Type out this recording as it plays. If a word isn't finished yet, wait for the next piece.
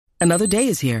Another day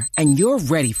is here, and you're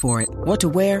ready for it. What to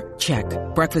wear? Check.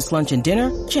 Breakfast, lunch, and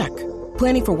dinner? Check.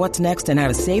 Planning for what's next and how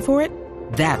to save for it?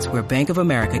 That's where Bank of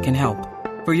America can help.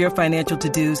 For your financial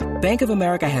to-dos, Bank of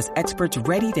America has experts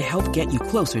ready to help get you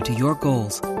closer to your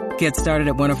goals. Get started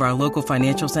at one of our local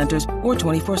financial centers or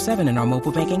 24/7 in our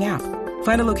mobile banking app.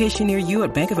 Find a location near you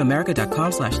at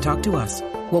bankofamerica.com/talktous.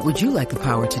 What would you like the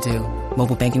power to do?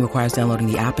 Mobile banking requires downloading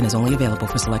the app and is only available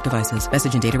for select devices.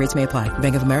 Message and data rates may apply.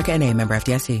 Bank of America N.A., member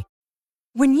FDIC.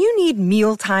 When you need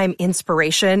mealtime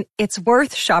inspiration, it's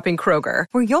worth shopping Kroger,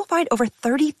 where you'll find over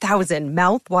 30,000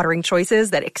 mouth-watering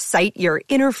choices that excite your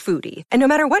inner foodie. And no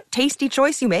matter what tasty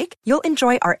choice you make, you'll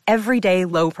enjoy our everyday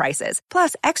low prices,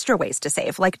 plus extra ways to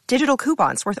save, like digital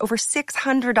coupons worth over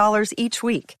 $600 each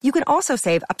week. You can also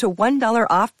save up to $1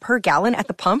 off per gallon at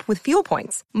the pump with fuel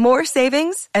points. More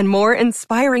savings and more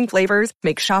inspiring flavors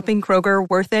make shopping Kroger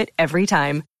worth it every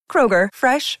time. Kroger,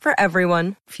 fresh for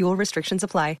everyone. Fuel restrictions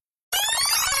apply.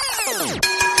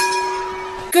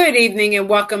 Good evening and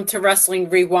welcome to Wrestling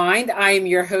Rewind. I am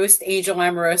your host, Angel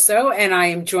Amoroso, and I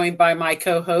am joined by my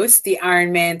co-host, the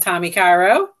Iron Man, Tommy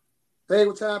Cairo. Hey,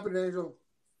 what's happening, Angel?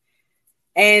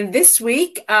 And this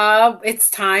week, it's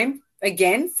time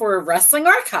again for Wrestling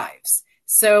Archives.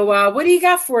 So what do you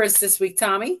got for us this week,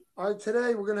 Tommy? All right,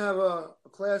 today we're going to have a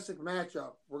classic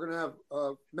matchup. We're going to have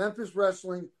Memphis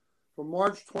Wrestling from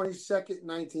March 22nd,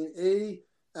 1980.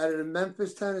 At a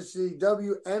Memphis, Tennessee,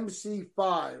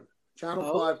 WMC5,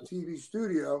 Channel 5 TV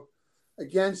studio,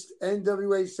 against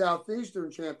NWA Southeastern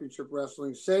Championship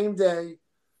Wrestling, same day,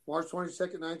 March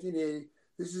 22nd, 1980.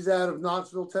 This is out of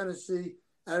Knoxville, Tennessee,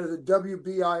 out of the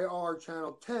WBIR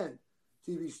Channel 10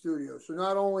 TV studio. So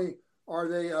not only are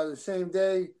they the same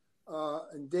day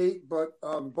and date, but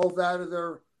both out of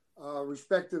their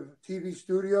respective TV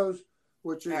studios,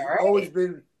 which has always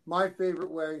been my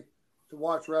favorite way to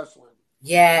watch wrestling.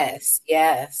 Yes.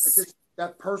 Just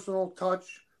that personal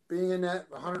touch, being in that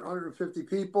 150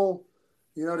 people.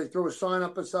 You know, they throw a sign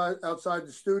up outside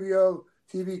the studio,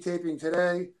 TV taping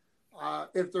today.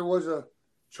 If there was a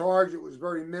charge, it was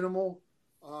very minimal.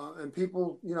 And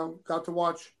people, you know, got to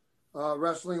watch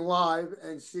wrestling live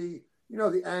and see, you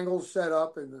know, the angles set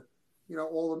up and,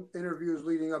 all the interviews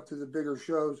leading up to the bigger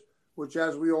shows, which,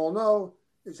 as we all know,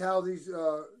 is how these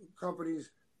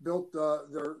companies built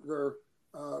their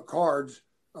cards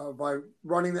by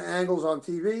running the angles on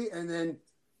TV and then,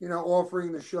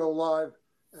 offering the show live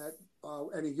at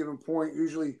any given point,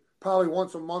 usually probably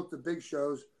once a month, the big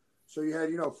shows. So you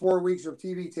had, 4 weeks of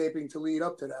TV taping to lead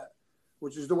up to that,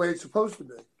 which is the way it's supposed to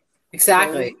be.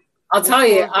 Exactly. So, I'll tell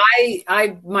you,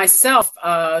 I myself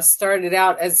started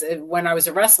out when I was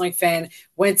a wrestling fan,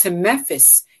 went to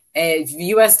Memphis at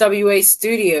USWA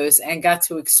Studios and got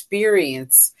to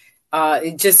experience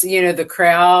the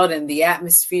crowd and the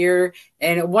atmosphere,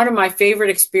 and one of my favorite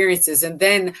experiences. And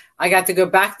then I got to go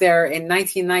back there in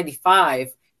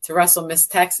 1995 to wrestle Miss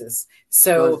Texas.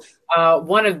 So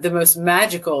one of the most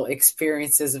magical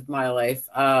experiences of my life.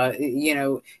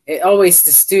 Always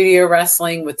the studio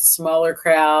wrestling with the smaller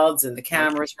crowds and the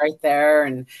cameras right there,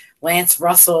 and Lance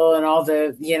Russell and all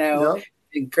the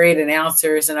the great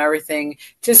announcers and everything.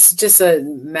 Just a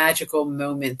magical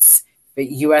moments that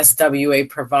USWA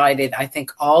provided, I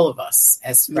think, all of us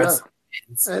as wrestling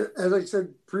fans. As I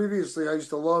said previously, I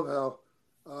used to love how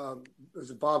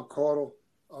there's Bob Caudle,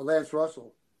 Lance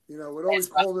Russell, would always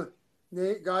call the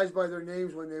guys by their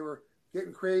names when they were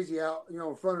getting crazy out,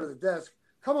 in front of the desk.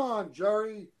 Come on,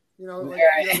 Jerry. You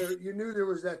knew there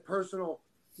was that personal,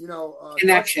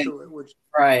 connection to it, which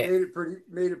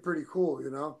made it pretty cool,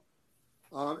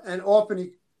 and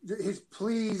often his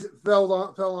pleas fell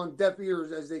on deaf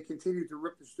ears as they continued to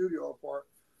rip the studio apart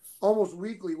almost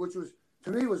weekly, which was,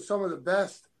 to me, was some of the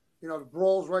best. The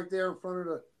brawls right there in front of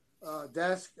the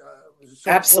desk. Was so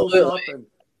absolutely.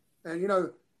 And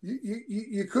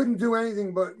you couldn't do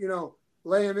anything but,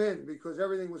 lay him in because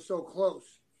everything was so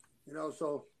close.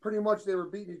 So pretty much they were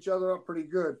beating each other up pretty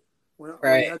good. When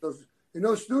we had those, in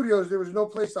those studios, there was no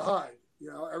place to hide.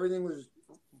 Everything was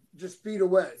just feet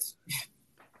away.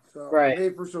 So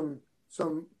made for some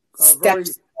very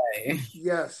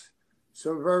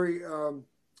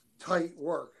tight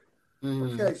work.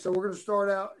 Mm-hmm. Okay, so we're going to start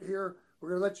out here. We're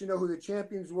going to let you know who the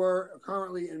champions were.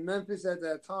 Currently in Memphis at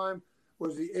that time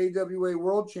was the AWA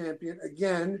World Champion.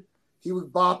 Again, he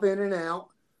would bop in and out,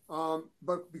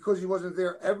 but because he wasn't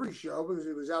there every show, because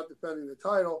he was out defending the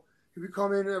title, he would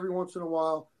come in every once in a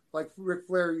while, like Ric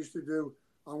Flair used to do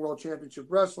on World Championship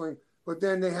Wrestling. But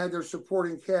then they had their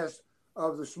supporting cast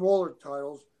of the smaller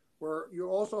titles, where you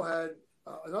also had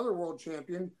another world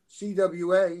champion,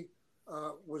 CWA,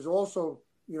 was also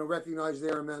recognized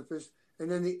there in Memphis,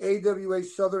 And then the AWA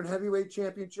Southern Heavyweight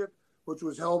Championship, which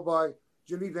was held by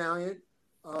Jimmy Valiant,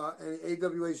 and the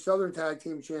AWA Southern Tag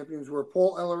Team Champions were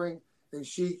Paul Ellering and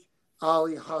Sheikh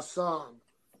Ali Hassan.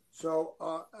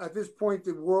 So at this point,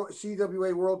 the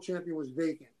CWA World Champion was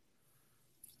vacant.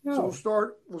 Oh.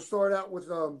 So we'll start out with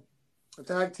a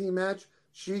tag team match.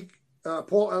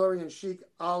 Paul Ellering and Sheikh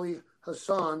Ali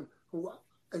Hassan, who,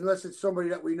 unless it's somebody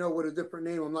that we know with a different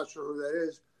name, I'm not sure who that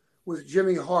is, with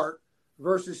Jimmy Hart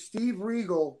versus Steve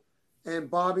Regal and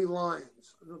Bobby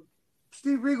Lyons.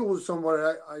 Steve Regal was somebody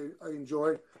I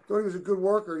enjoyed. Thought he was a good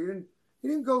worker. He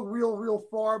didn't go real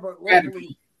far, but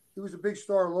locally he was a big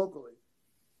star locally.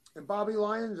 And Bobby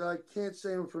Lyons, I can't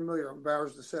say I'm familiar. I'm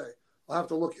embarrassed to say. I'll have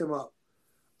to look him up.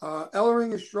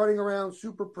 Ellering is strutting around,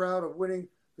 super proud of winning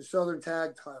the Southern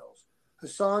Tag titles.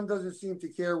 Hassan doesn't seem to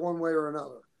care one way or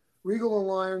another. Regal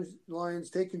and Lyons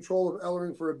take control of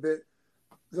Ellering for a bit,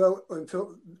 though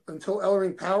until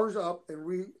Ellering powers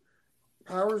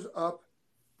up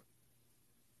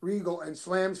Regal and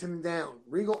slams him down.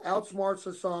 Regal outsmarts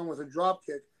Hassan with a drop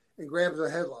kick and grabs a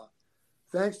headlock.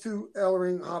 Thanks to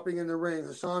Ellering hopping in the ring,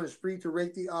 Hassan is free to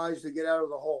rake the eyes to get out of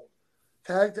the hole.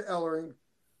 Tag to Ellering,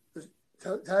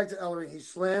 he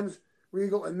slams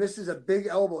Regal and misses a big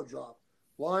elbow drop.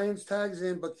 Lyons tags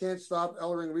in but can't stop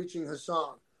Ellering reaching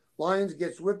Hassan. Lyons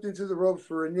gets whipped into the ropes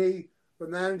for a knee, but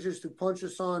manages to punch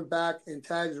Hassan back and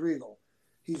tags Regal.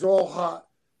 He's all hot.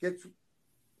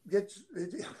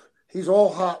 He's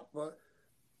all hot, but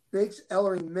makes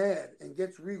Ellering mad and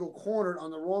gets Regal cornered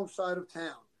on the wrong side of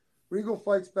town. Regal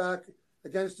fights back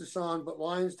against Hassan, but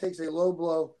Lyons takes a low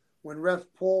blow when ref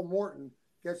Paul Morton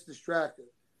gets distracted.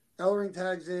 Ellering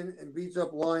tags in and beats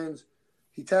up Lyons.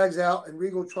 He tags out, and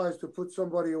Regal tries to put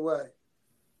somebody away.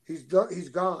 He's gone. He's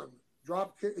gone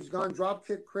drop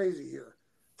kick crazy here.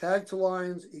 Tag to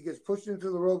Lyons. He gets pushed into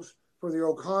the ropes for the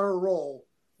O'Connor roll,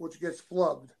 which gets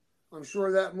flubbed. I'm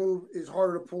sure that move is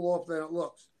harder to pull off than it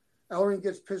looks. Ellering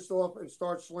gets pissed off and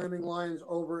starts slamming Lyons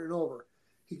over and over.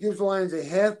 He gives Lyons a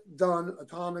half-done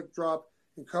atomic drop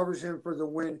and covers him for the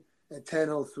win at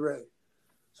 10:03.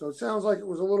 So it sounds like it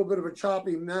was a little bit of a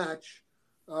choppy match.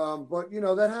 But,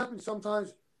 that happens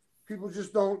sometimes. People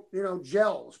just don't,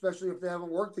 gel, especially if they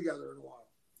haven't worked together in a while.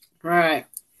 Right.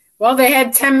 Well, they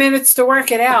had 10 minutes to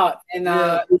work it out. And,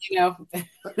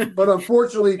 But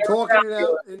unfortunately, talking it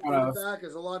out in the back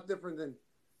is a lot different than,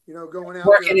 going out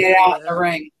working it out in the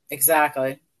ring.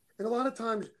 Exactly. And a lot of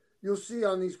times you'll see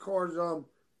on these cards,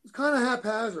 it's kind of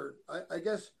haphazard. I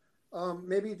guess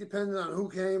maybe it depends on who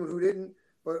came and who didn't.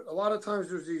 But a lot of times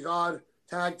there's these odd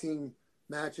tag team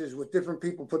matches with different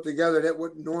people put together that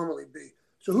wouldn't normally be.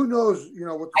 So who knows,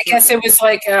 what I guess it was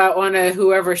like on a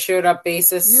whoever showed up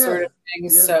basis sort of thing. Yeah.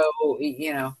 So,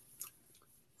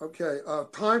 Okay,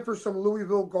 time for some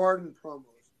Louisville Garden promos.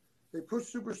 They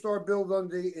push superstar Bill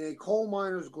Dundee in a coal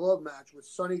miner's glove match with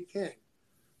Sonny King.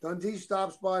 Dundee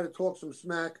stops by to talk some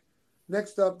smack.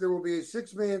 Next up, there will be a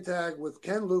 6-man tag with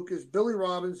Ken Lucas, Billy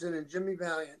Robinson, and Jimmy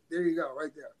Valiant. There you go,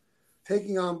 right there.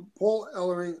 Taking on Paul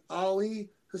Ellering,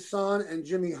 Ali, Hassan, and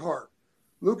Jimmy Hart.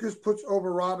 Lucas puts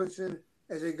over Robinson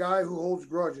as a guy who holds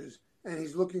grudges, and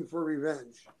he's looking for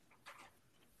revenge.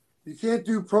 You can't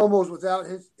do promos without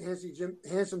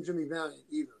handsome Jimmy Valiant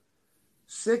either.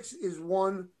 6 is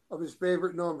one of his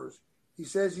favorite numbers. He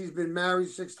says he's been married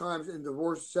 6 times and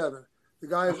divorced 7. The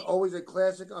guy is always a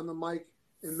classic on the mic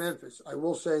in Memphis. I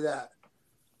will say that.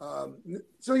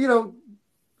 So,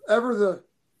 ever the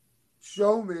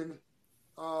showman,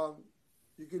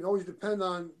 you can always depend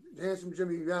on handsome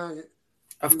Jimmy Valiant.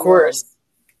 Of course.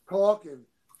 Talking.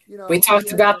 We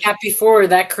talked about that before.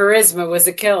 That charisma was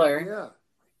a killer.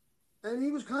 Yeah. And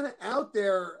he was kind of out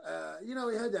there. He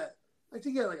had that, I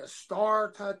think he had like a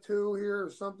star tattoo here or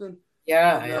something.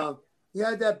 Yeah. He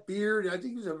had that beard. I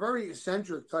think he was a very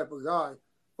eccentric type of guy.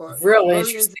 But really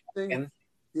interesting.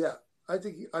 Yeah. I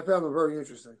found him very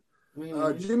interesting.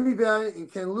 Jimmy Valiant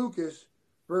and Ken Lucas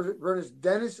versus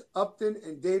Dennis Upton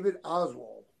and David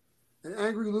Oswald. An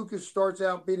angry Lucas starts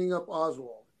out beating up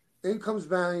Oswald. In comes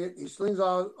Valiant. He slings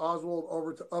Oswald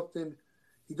over to Upton.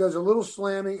 He does a little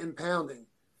slamming and pounding.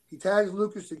 He tags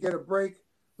Lucas to get a break.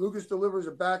 Lucas delivers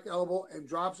a back elbow and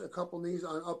drops a couple knees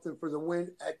on Upton for the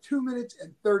win at 2 minutes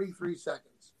and 33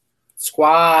 seconds.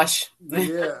 Squash.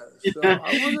 Yeah. So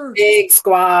I wonder. Big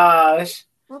squash.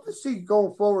 We'll have to see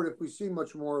going forward if we see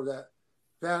much more of that.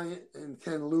 Valiant and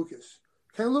Ken Lucas.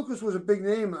 Ken Lucas was a big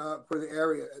name for the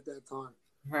area at that time.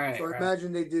 Right. So I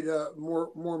imagine they did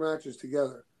more matches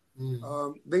together.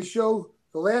 They show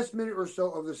the last minute or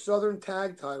so of the Southern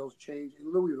Tag titles change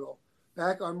in Louisville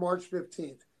back on March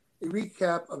 15th. A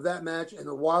recap of that match and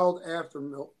the wild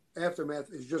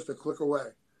aftermath is just a click away.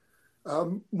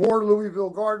 More Louisville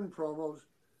Garden promos.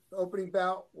 The opening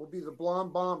bout will be the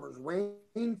Blonde Bombers,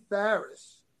 Wayne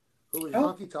Farris, who is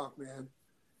Honky Tonk Man,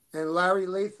 and Larry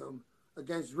Latham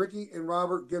against Ricky and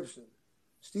Robert Gibson.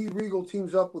 Steve Regal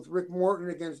teams up with Rick Morton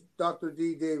against Dr.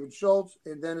 D, David Schultz,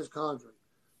 and Dennis Condrey.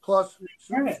 Plus,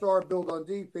 superstar Bill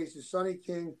Dundee faces Sonny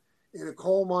King in a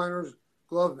coal miner's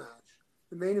glove match.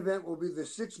 The main event will be the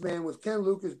six-man with Ken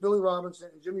Lucas, Billy Robinson,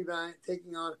 and Jimmy Valiant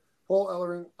taking on Paul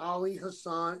Ellering, Ali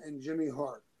Hassan, and Jimmy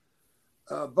Hart.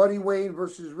 Buddy Wayne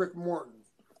versus Rick Morton.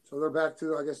 So they're back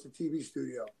to, I guess, the TV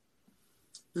studio.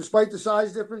 Despite the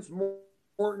size difference,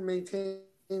 Morton maintains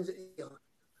a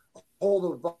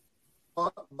hold of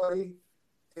Buddy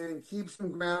and keeps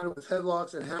him grounded with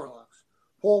headlocks and hammerlocks.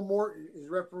 Paul Morton is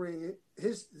refereeing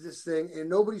this thing, and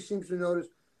nobody seems to notice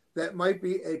that might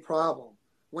be a problem.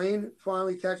 Wayne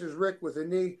finally catches Rick with a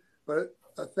knee, but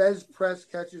a Fez press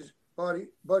catches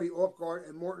Buddy off guard,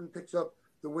 and Morton picks up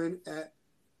the win at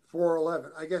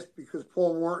 4:11. I guess because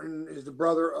Paul Morton is the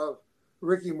brother of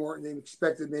Ricky Morton, they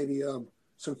expected maybe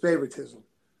some favoritism.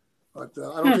 But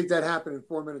I don't think that happened in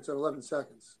 4 minutes and 11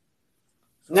 seconds.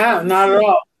 So, no, not at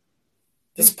all.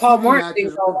 This Paul Morton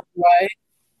thing all the way.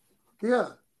 Yeah.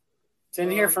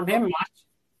 Didn't hear from him much.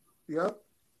 Yep.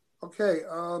 Okay.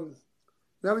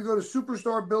 Now we go to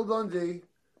superstar Bill Dundee,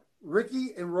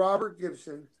 Ricky and Robert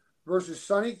Gibson versus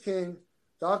Sonny King,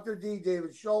 Dr. D,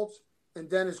 David Schultz, and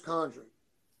Dennis Condrey.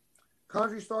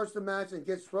 Condrey starts the match and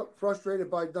gets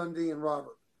frustrated by Dundee and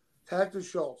Robert. Tag to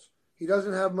Schultz. He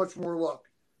doesn't have much more luck.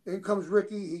 In comes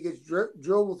Ricky. He gets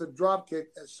drilled with a drop kick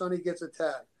as Sonny gets a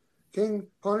tag. King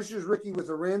punishes Ricky with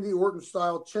a Randy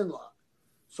Orton-style chin lock.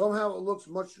 Somehow it looks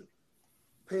much more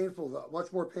painful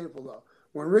though.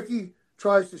 When Ricky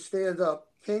tries to stand up,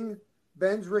 King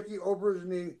bends Ricky over his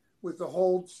knee with the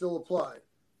hold still applied.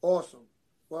 Awesome.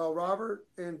 While Robert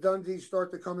and Dundee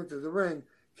start to come into the ring,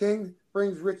 King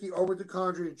brings Ricky over to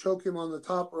Condrey to choke him on the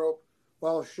top rope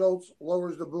while Schultz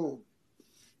lowers the boom.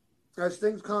 As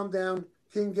things calm down,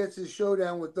 King gets his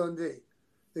showdown with Dundee.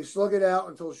 They slug it out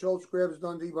until Schultz grabs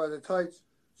Dundee by the tights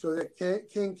so that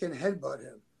King can headbutt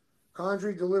him.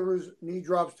 Condrey delivers knee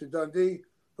drops to Dundee,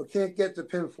 but can't get the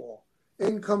pinfall.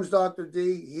 In comes Dr.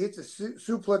 D. He hits a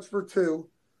suplex for two.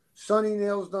 Sonny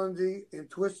nails Dundee and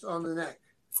twists on the neck.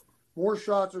 More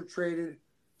shots are traded.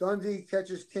 Dundee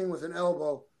catches King with an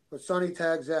elbow, but Sonny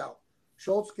tags out.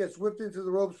 Schultz gets whipped into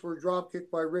the ropes for a dropkick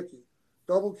by Ricky.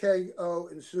 Double KO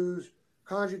ensues.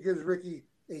 Condrey gives Ricky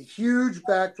a huge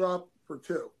backdrop for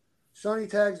two. Sonny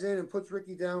tags in and puts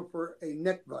Ricky down for a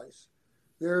neck vice.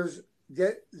 Things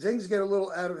get a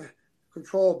little out of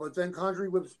control, but then Condrey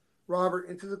whips Robert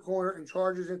into the corner and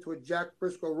charges into a Jack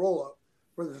Briscoe roll-up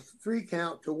for the 3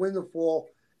 count to win the fall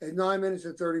at 9 minutes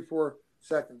and 34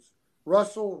 seconds.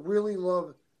 Russell really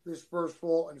loved this first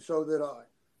fall, and so did I.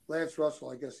 Lance Russell,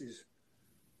 I guess he's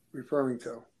referring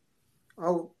to.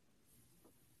 Oh,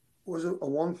 was it a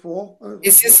 1 fall?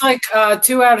 Is this like a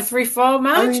 2 out of 3 fall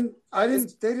match?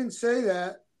 They didn't say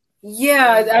that.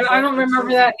 Yeah, I don't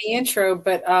remember that in the intro,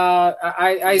 but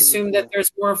I assume that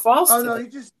there's more falls. Oh no, he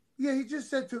just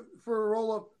said for a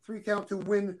roll-up 3 count to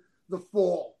win the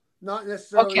fall, not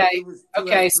necessarily.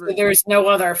 Okay, so there's no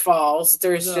other falls.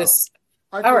 There's just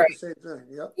all right. The same thing.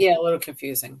 Yep. Yeah, a little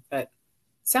confusing, but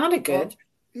sounded good.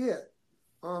 A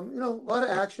lot of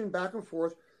action back and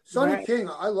forth. Sonny King,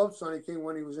 I loved Sonny King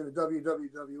when he was in the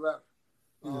WWF.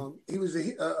 He was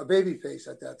a baby face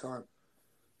at that time.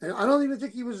 And I don't even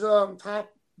think he was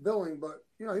top billing, but,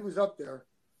 he was up there.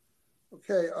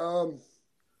 Okay,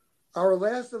 our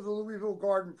last of the Louisville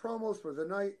Garden promos for the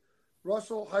night.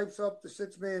 Russell hypes up the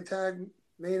 6-man tag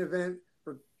main event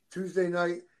for Tuesday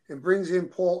night and brings in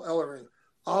Paul Ellering,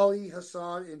 Ali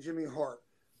Hassan, and Jimmy Hart.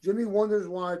 Jimmy wonders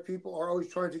why people are always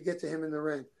trying to get to him in the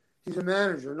ring. He's a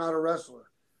manager, not a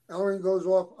wrestler. Ellering goes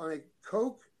off on a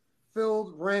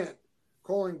coke-filled rant,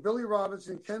 calling Billy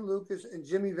Robinson, Ken Lucas, and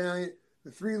Jimmy Valiant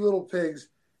the 3 little pigs,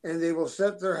 and they will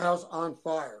set their house on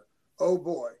fire. Oh,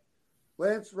 boy.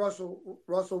 Lance Russell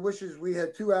wishes we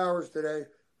had 2 hours today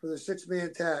for the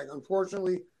 6-man tag.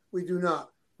 Unfortunately, we do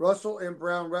not. Russell and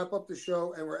Brown wrap up the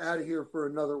show, and we're out of here for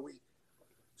another week.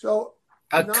 So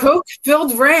a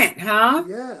coke-filled rant, huh?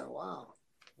 Yeah, wow.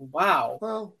 Wow.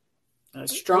 Well,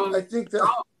 strong. I think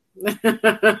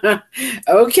that.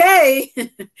 Okay.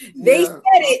 They said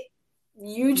it.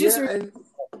 You just.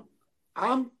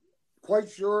 I'm quite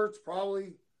sure it's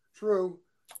probably true.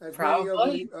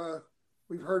 Probably.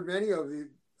 We've heard many of the.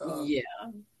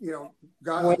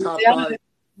 Guys Wouldn't top doubt 5. It.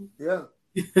 Yeah.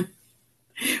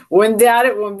 Wouldn't doubt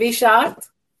it. Wouldn't be shocked.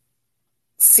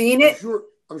 Seen it.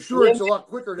 I'm sure it's a lot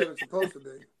quicker than it's supposed to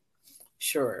be.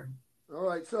 Sure. All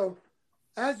right. So,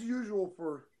 as usual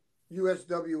for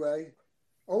USWA.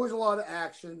 Always a lot of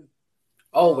action.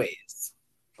 Always.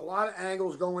 A lot of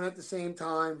angles going at the same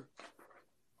time.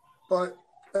 But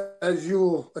as you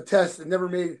will attest, it never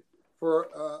made for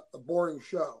a boring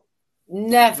show.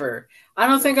 Never. I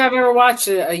don't think I've ever watched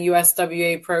a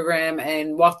USWA program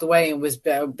and walked away and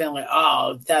been like,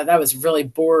 oh, that was really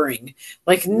boring.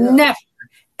 Like never,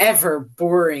 ever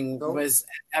boring was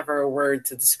ever a word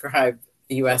to describe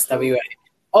USWA. Absolutely.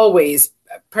 Always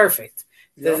perfect.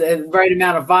 The right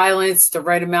amount of violence, the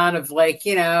right amount of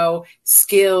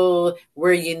skill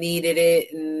where you needed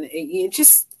it, and it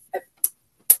just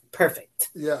perfect.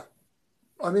 Yeah.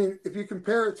 I mean, if you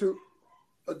compare it to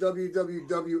a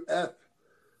WWF,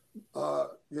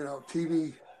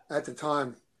 TV at the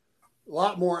time, a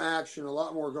lot more action, a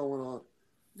lot more going on.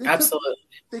 Absolutely.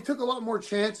 They took a lot more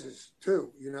chances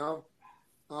too,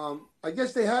 I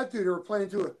guess they had to. They were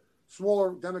playing to a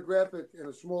smaller demographic and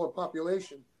a smaller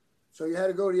population. So you had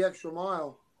to go the extra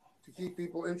mile to keep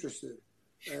people interested.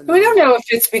 And, we don't know if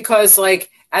it's because,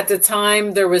 at the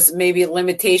time, there was maybe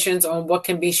limitations on what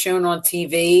can be shown on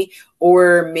TV,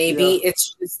 or maybe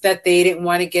it's just that they didn't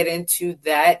want to get into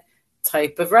that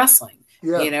type of wrestling.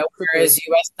 Yeah, whereas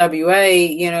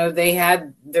USWA, they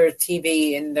had their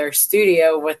TV in their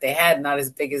studio, what they had, not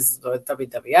as big as the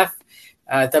WWF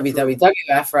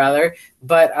rather,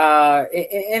 but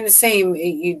in the same,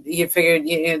 you figured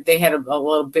they had a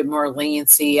little bit more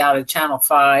leniency out of Channel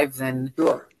 5 than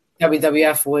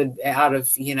WWF would out of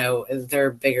their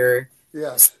bigger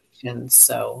stations.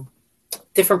 So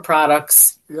different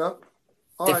products. Yep.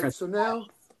 All right. So now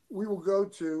we will go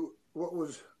to what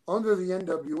was under the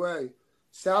NWA,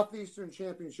 Southeastern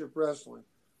Championship Wrestling,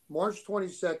 March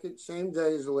 22nd, same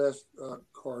day as the last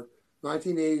card.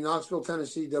 1980, Knoxville,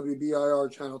 Tennessee,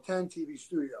 WBIR Channel 10 TV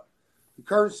studio. The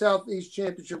current Southeast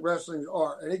Championship Wrestlings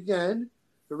are, and again,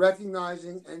 the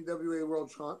recognizing NWA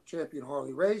World Champion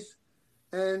Harley Race.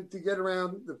 And to get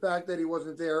around the fact that he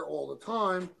wasn't there all the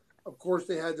time, of course,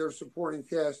 they had their supporting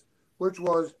cast, which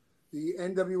was the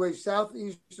NWA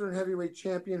Southeastern Heavyweight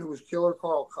Champion, who was Killer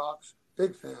Carl Cox,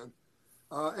 big fan.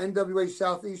 NWA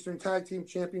Southeastern Tag Team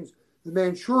Champions, the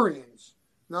Manchurians.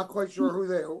 Not quite sure who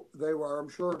they were. I'm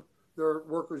sure they're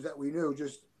workers that we knew,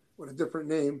 just with a different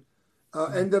name.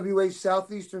 NWA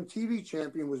Southeastern TV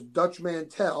Champion was Dutch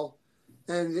Mantel.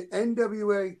 And the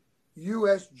NWA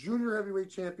US Junior Heavyweight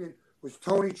Champion was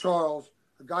Tony Charles,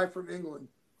 a guy from England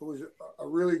who was a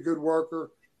really good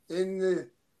worker in the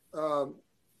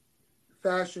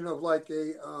fashion of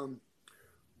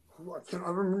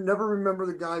never remember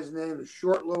the guy's name, a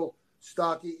short, little,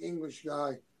 stocky English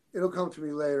guy. It'll come to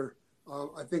me later.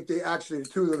 I think the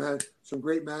two of them had some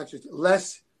great matches.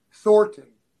 Les Thornton.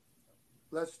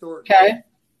 Okay.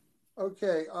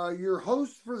 Your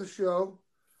host for the show,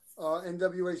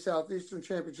 NWA Southeastern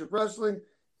Championship Wrestling,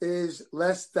 is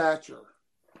Les Thatcher.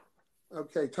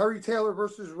 Okay. Terry Taylor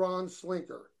versus Ron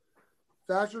Slinker.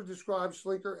 Thatcher describes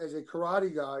Slinker as a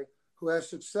karate guy who has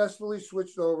successfully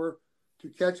switched over to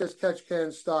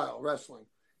catch-as-catch-can style wrestling.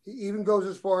 He even goes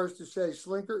as far as to say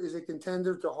Slinker is a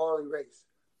contender to Harley Race.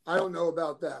 I don't know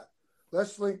about that.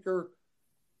 Slinker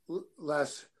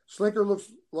looks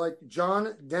like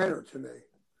John Denner to me.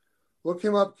 Look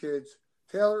him up, kids.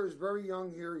 Taylor is very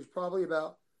young here. He's probably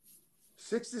about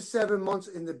 6 to 7 months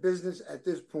in the business at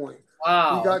this point.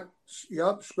 Wow. We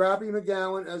got, Scrappy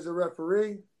McGowan as the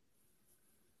referee.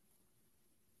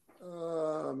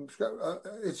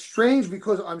 It's strange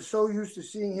because I'm so used to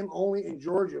seeing him only in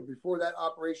Georgia before that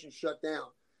operation shut down.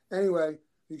 Anyway,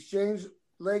 the exchange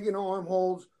leg and arm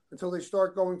holds until they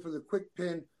start going for the quick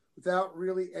pin without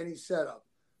really any setup.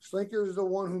 Slinker is the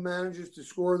one who manages to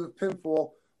score the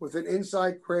pinfall with an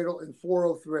inside cradle in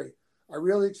 403. I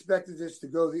really expected this to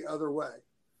go the other way.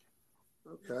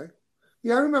 Okay.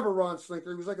 Yeah, I remember Ron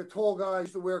Slinker. He was like a tall guy. He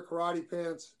used to wear karate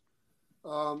pants.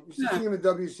 Used to see him in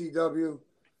WCW.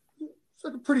 It's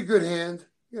like a pretty good hand,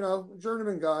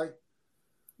 journeyman guy.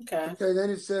 Okay, then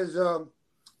it says,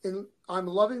 I'm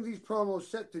loving these promos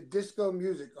set to disco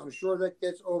music. I'm sure that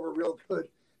gets over real good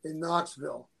in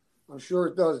Knoxville. I'm sure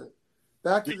it doesn't.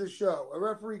 Back to the show. A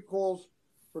referee calls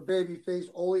for babyface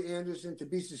Ole Anderson to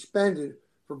be suspended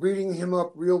for beating him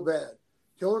up real bad.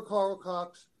 Killer Carl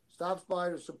Cox stops by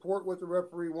to support what the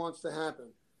referee wants to happen.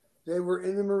 They were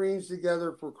in the Marines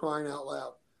together, for crying out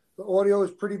loud. The audio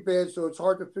is pretty bad, so it's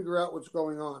hard to figure out what's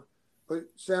going on. But it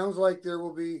sounds like there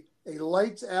will be a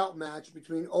lights-out match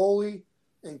between Ole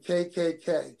and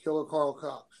KKK, Killer Carl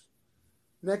Cox.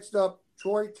 Next up,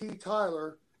 Troy T.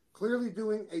 Tyler, clearly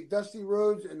doing a Dusty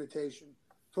Rhodes imitation,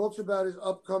 talks about his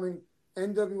upcoming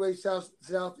NWA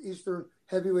Southeastern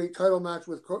Heavyweight title match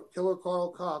with Killer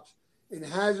Carl Cox in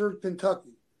Hazard,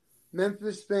 Kentucky.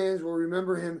 Memphis fans will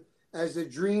remember him as the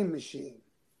Dream Machine.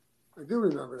 I do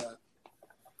remember that.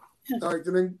 All right,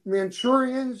 the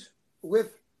Manchurians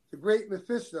with the Great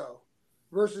Mephisto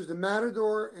versus the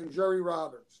Matador and Jerry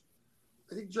Roberts.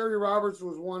 I think Jerry Roberts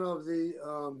was one of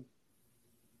the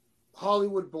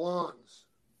Hollywood blondes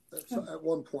at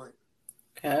one point.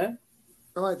 Okay.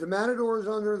 All right, the Matador is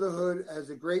under the hood as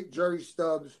the great Jerry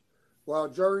Stubbs, while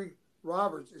Jerry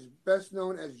Roberts is best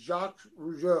known as Jacques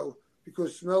Rougeau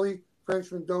because smelly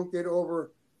Frenchmen don't get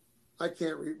over. I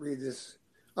can't read this.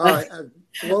 All right, as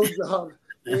blowjob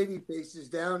baby faces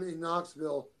down in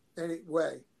Knoxville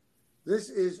anyway. This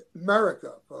is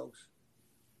America, folks.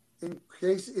 In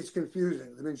case it's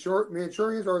confusing, the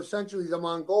Manchurians are essentially the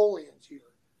Mongolians here.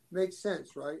 Makes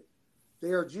sense, right? They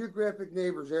are geographic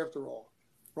neighbors after all.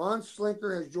 Ron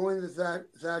Slinker has joined the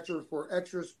Thatcher for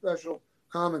extra special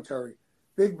commentary.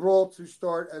 Big brawl to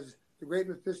start as the Great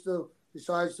Mephisto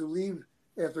decides to leave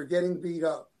after getting beat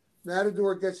up.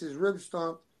 Matador gets his ribs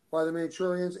stomped by the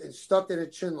Manchurians and stuck in a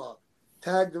chinlock,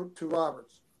 tagged to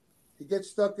Roberts. He gets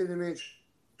stuck in the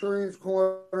Manchurian's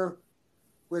corner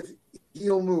with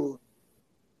heel moves.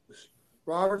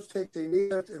 Roberts takes a knee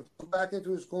and falls back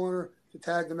into his corner to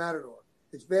tag the Matador.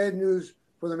 It's bad news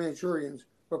for the Manchurians,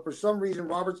 but for some reason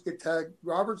Roberts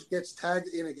gets tagged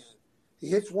in again. He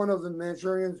hits one of the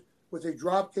Manchurians with a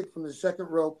drop kick from the second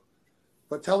rope,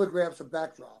 but telegraphs a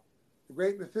backdrop. The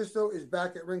Great Mephisto is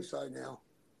back at ringside now.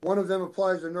 One of them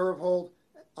applies a nerve hold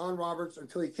on Roberts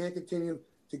until he can't continue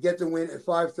to get the win at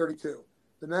 5:32.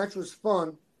 The match was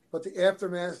fun, but the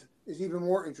aftermath is even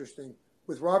more interesting.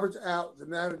 With Roberts out, the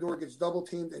Matador gets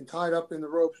double-teamed and tied up in the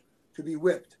ropes to be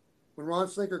whipped. When Ron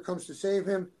Slinker comes to save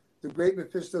him, the Great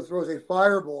Mephisto throws a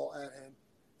fireball at him.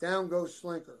 Down goes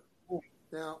Slinker.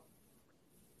 Now,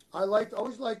 I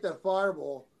always liked that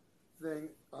fireball thing.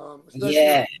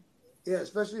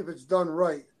 Especially if it's done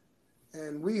right.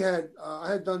 And I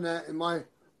had done that in my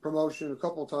promotion a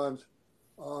couple of times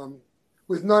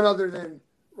with none other than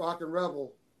Rock and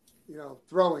Rebel,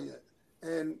 throwing it.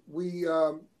 And we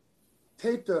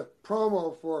taped a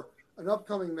promo for an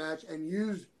upcoming match and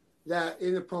used that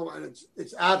in the promo, and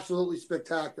it's absolutely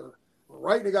spectacular.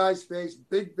 Right in the guy's face,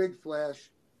 big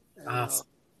flash. And, awesome.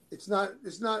 It's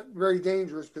not very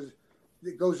dangerous because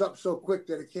it goes up so quick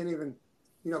that it can't even,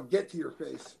 get to your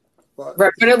face. But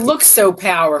it looks so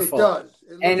powerful. It does.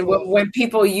 And when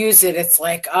people use it, it's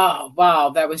like, oh wow,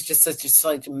 that was just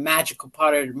such a magical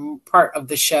part of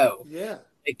the show. Yeah.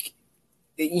 Like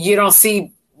you don't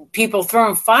see people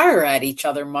throwing fire at each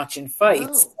other much in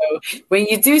fights. No. So when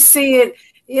you do see it,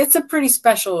 it's a pretty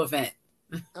special event.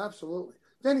 Absolutely.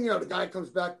 Then, the guy comes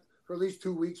back for at least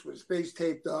 2 weeks with his face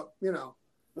taped up.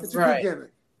 It's a right. good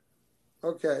gimmick.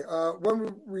 Okay.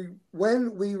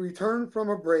 When we return from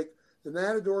a break, the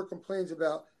Matador complains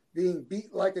about being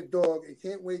beat like a dog and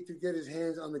can't wait to get his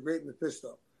hands on the Great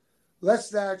Mephisto.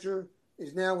 Les Thatcher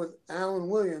is now with Alan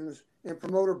Williams and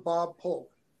promoter Bob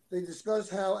Polk. They discuss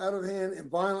how out of hand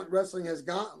and violent wrestling has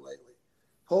gotten lately.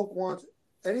 Polk wants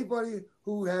anybody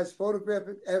who has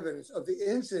photographic evidence of the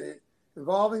incident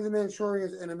involving the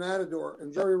Manchurians and the Matador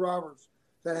and Jerry Roberts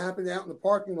that happened out in the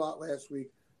parking lot last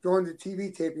week during the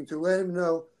TV taping to let him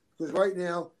know, because right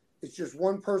now it's just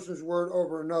one person's word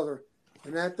over another,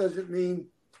 and that doesn't mean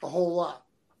a whole lot.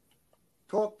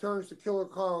 Talk turns to Killer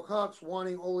Carl Cox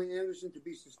wanting Ole Anderson to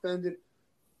be suspended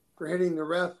for hitting the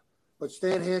ref, but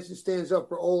Stan Hansen stands up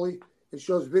for Ole and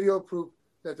shows video proof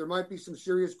that there might be some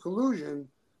serious collusion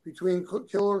between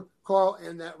Killer Carl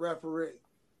and that referee.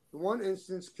 In one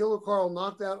instance, Killer Carl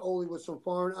knocked out Ole with some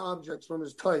foreign objects from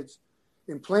his tights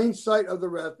in plain sight of the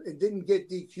ref and didn't get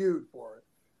DQ'd for it.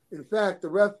 In fact, the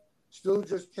ref still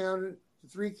just counted the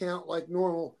 3 count like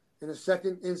normal. In a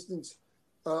second instance,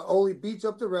 Ole beats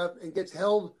up the ref and gets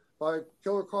held by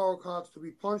Killer Carl Cox to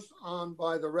be punched on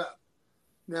by the ref.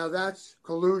 Now that's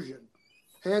collusion.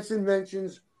 Hansen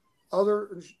mentions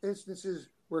other instances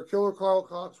where Killer Carl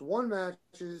Cox won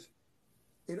matches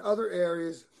in other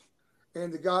areas,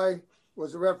 and the guy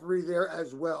was a referee there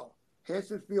as well.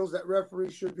 Hansen feels that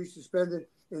referees should be suspended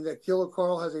and that Killer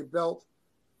Carl has a belt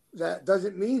that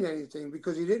doesn't mean anything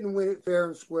because he didn't win it fair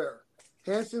and square.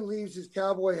 Hansen leaves his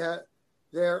cowboy hat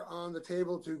there on the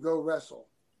table to go wrestle.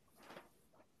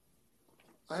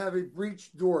 I have a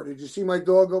breached door. Did you see my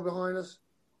dog go behind us?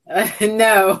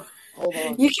 No. Hold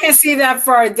on. You can't see that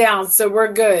far down, so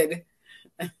we're good.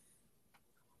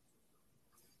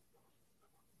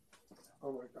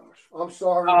 Oh, my gosh. I'm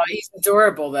sorry. Oh, he's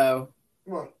adorable, though.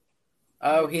 Come on.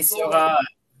 Oh, he's so hot.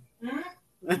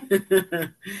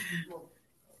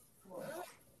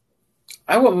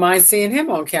 I wouldn't mind seeing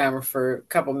him on camera for a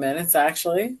couple minutes,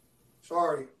 actually.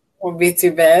 Sorry. Won't be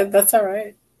too bad. That's all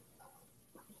right.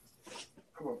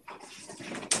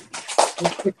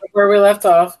 Where we left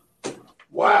off.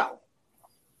 Wow.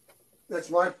 That's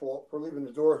my fault for leaving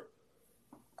the door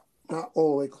not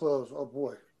all the way closed. Oh,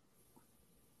 boy.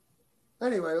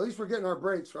 Anyway, at least we're getting our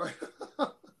breaks, right?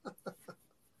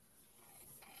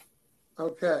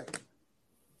 Okay.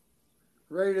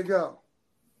 Ready to go.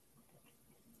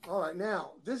 All right.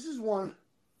 Now, this is one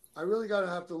I really got to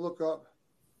have to look up.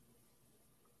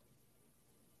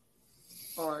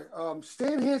 All right.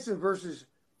 Stan Hansen versus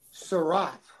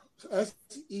Seraph. Seraph.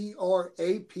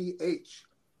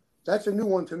 That's a new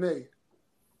one to me.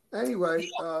 Anyway,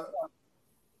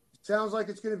 sounds like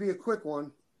it's going to be a quick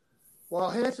one. While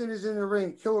Hansen is in the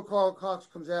ring, Killer Carl Cox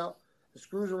comes out and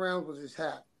screws around with his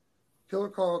hat. Killer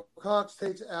Carl Cox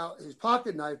takes out his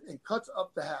pocket knife and cuts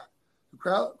up the hat. The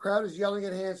crowd is yelling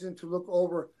at Hansen to look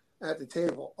over at the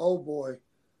table. Oh, boy.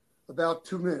 About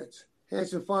 2 minutes.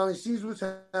 Hansen finally sees what's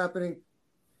happening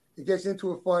and gets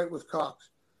into a fight with Cox.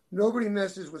 Nobody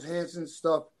messes with Hansen's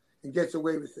stuff and gets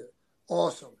away with it.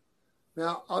 Awesome.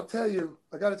 Now, I got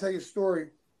to tell you a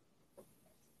story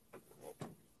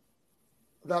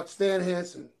about Stan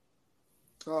Hansen.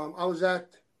 I was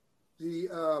at the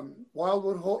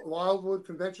Wildwood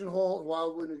Convention Hall in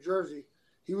Wildwood, New Jersey.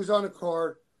 He was on the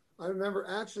card. I remember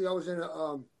actually I was in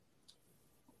a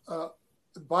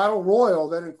battle royal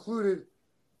that included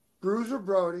Bruiser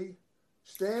Brody,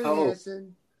 Stan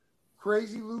Hansen,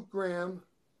 Crazy Luke Graham,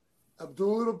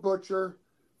 Abdullah the Butcher,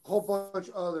 a whole bunch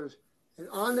of others. And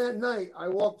on that night, I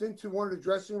walked into one of the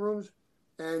dressing rooms,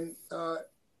 and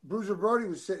Bruiser Brody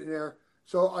was sitting there.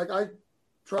 So I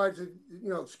tried to,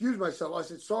 excuse myself. I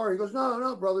said, sorry. He goes,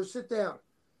 no, brother, sit down.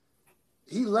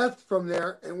 He left from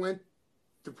there and went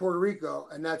to Puerto Rico,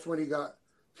 and that's when he got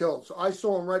killed. So I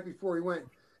saw him right before he went.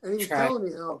 And he was telling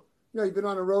me how, he'd been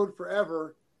on the road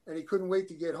forever, and he couldn't wait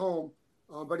to get home,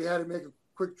 but he had to make a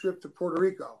quick trip to Puerto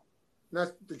Rico. And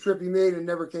that's the trip he made and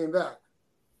never came back.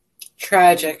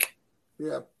 Tragic.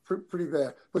 Yeah, pretty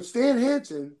bad. But Stan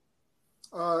Hansen,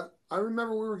 I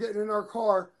remember we were getting in our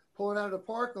car, pulling out of the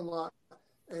parking lot,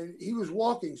 and he was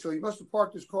walking. So he must have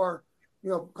parked his car,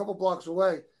 a couple blocks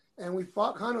away. And we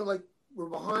fought kind of like we're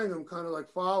behind him, kind of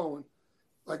like following.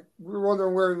 Like we were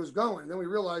wondering where he was going. And then we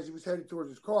realized he was headed towards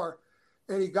his car.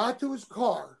 And he got to his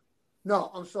car.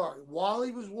 No, I'm sorry. While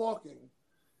he was walking,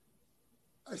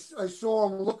 I saw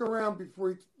him look around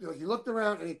before he looked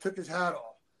around and he took his hat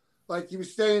off. Like he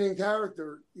was staying in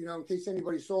character, in case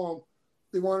anybody saw him.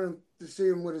 They wanted to see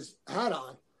him with his hat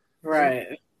on. Right.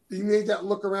 And he made that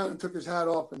look around and took his hat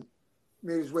off and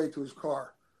made his way to his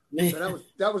car. So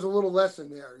that was a little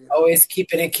lesson there. Always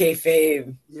keeping it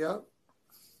kayfabe. Yeah.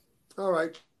 All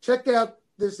right. Check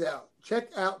this out. Check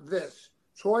out this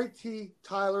Troy T.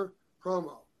 Tyler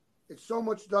promo. It's so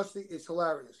much Dusty, it's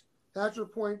hilarious. Thatcher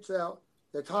points out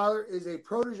that Tyler is a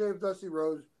protege of Dusty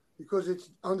Rhodes because it's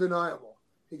undeniable.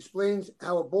 He explains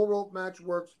how a bull rope match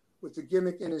works with the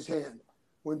gimmick in his hand.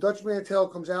 When Dutch Mantell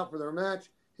comes out for their match,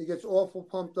 he gets awful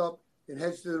pumped up and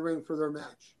heads to the ring for their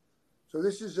match. So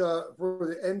this is for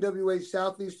the NWA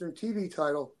Southeastern TV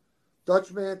title,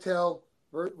 Dutch Mantell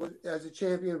as a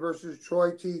champion versus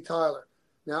Troy T. Tyler.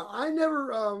 Now, I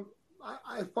never,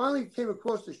 I finally came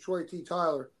across this Troy T.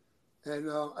 Tyler,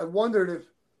 and I wondered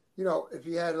if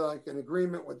he had like an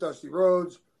agreement with Dusty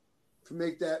Rhodes to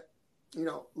make that,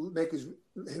 make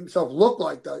himself look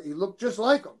like that. He looked just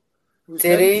like him. He was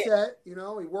set, he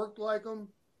worked like him.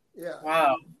 Yeah.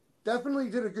 Wow. Definitely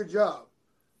did a good job.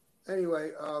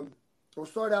 Anyway, we'll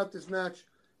start out this match.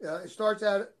 It starts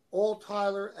out all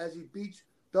Tyler as he beats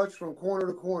Dutch from corner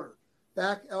to corner.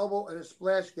 Back elbow and a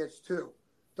splash gets 2.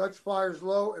 Dutch fires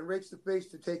low and rakes the face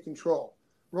to take control.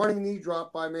 Running knee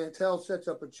drop by Mantell sets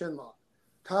up a chin lock.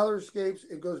 Tyler escapes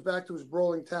and goes back to his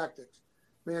brawling tactics.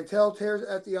 Mantell tears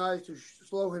at the eyes to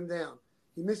slow him down.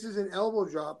 He misses an elbow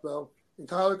drop, though, and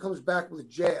Tyler comes back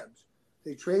with jabs.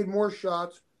 They trade more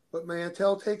shots, but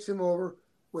Mantell takes him over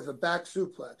with a back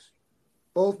suplex.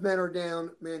 Both men are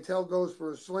down. Mantell goes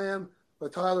for a slam,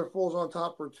 but Tyler falls on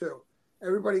top for 2.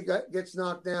 Everybody gets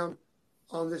knocked down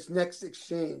on this next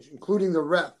exchange, including the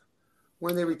ref.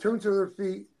 When they return to their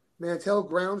feet, Mantell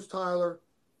grounds Tyler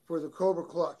for the Cobra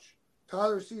Clutch.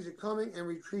 Tyler sees it coming and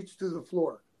retreats to the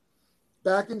floor.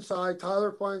 Back inside,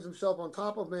 Tyler finds himself on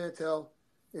top of Mantell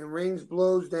and rains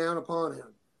blows down upon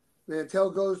him. Mantell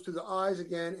goes to the eyes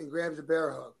again and grabs a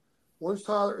bear hug. Once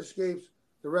Tyler escapes,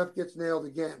 the ref gets nailed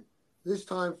again, this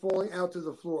time falling out to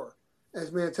the floor.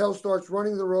 As Mantell starts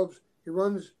running the ropes, he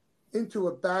runs into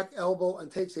a back elbow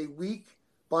and takes a weak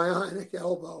bionic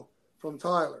elbow from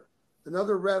Tyler.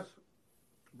 Another ref,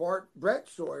 Brett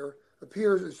Sawyer,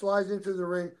 appears and slides into the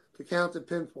ring to count the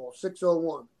pinfall.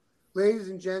 6:01. Ladies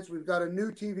and gents, we've got a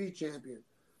new TV champion.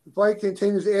 The fight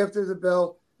continues after the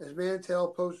bell as Mantell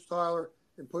posts Tyler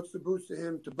and puts the boots to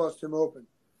him to bust him open.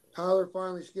 Tyler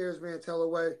finally scares Mantell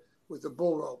away with the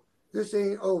bull rope. This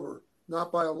ain't over,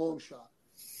 not by a long shot.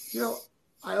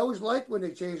 I always liked when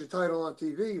they changed the title on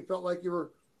TV. You felt like you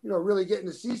were, really getting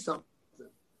to see something.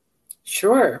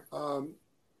 Sure. And,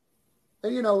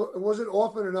 it wasn't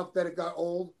often enough that it got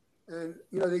old. And,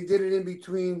 they did it in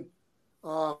between.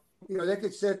 They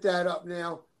could set that up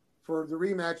now for the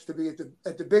rematch to be at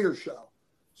the bigger show.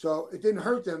 So it didn't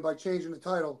hurt them by changing the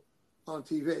title on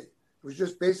TV. It was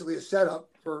just basically a setup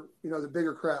for, the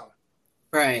bigger crowd.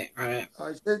 Right.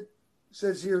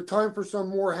 Says here, time for some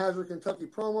more Hazard, Kentucky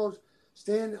promos.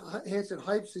 Stan Hansen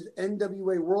hypes his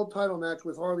NWA World Title match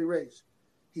with Harley Race.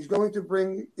 He's going to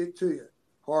bring it to you,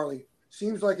 Harley.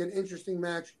 Seems like an interesting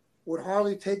match. Would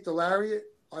Harley take the lariat?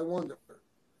 I wonder.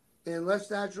 And Les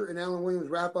Thatcher and Alan Williams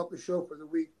wrap up the show for the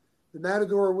week. The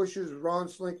Matador wishes Ron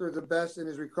Slinker the best in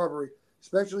his recovery,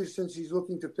 especially since he's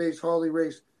looking to face Harley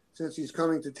Race since he's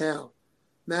coming to town.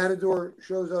 Matador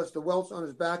shows us the welts on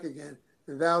his back again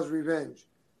and vows revenge.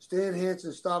 Stan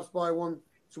Hansen stops by once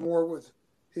more with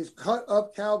his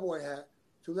cut-up cowboy hat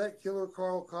to let Killer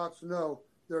Carl Cox know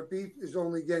their beef is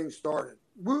only getting started.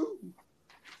 Woo!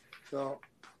 So,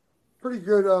 pretty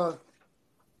good,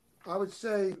 I would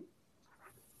say,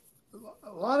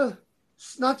 a lot of,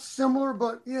 not similar,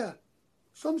 but yeah,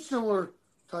 some similar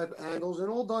type of angles, and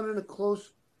all done in the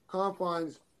close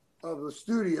confines of the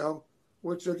studio,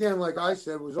 which, again, like I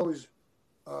said, was always,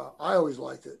 I always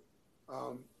liked it.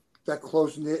 That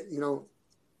close-knit,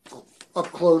 up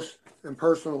close and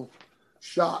personal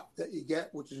shot that you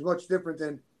get, which is much different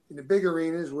than in the big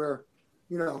arenas where,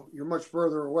 you're much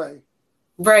further away.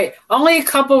 Right. Only a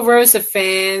couple rows of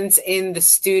fans in the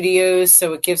studios,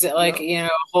 so it gives it a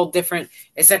whole different,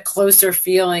 it's a closer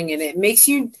feeling, and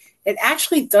it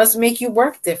actually does make you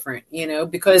work different,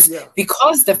 because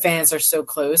the fans are so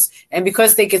close and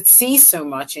because they could see so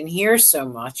much and hear so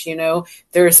much,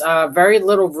 there's very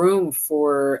little room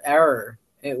for error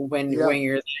when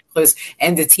you're that close,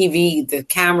 and the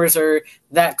cameras are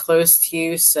that close to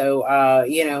you. So,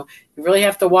 you really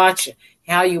have to watch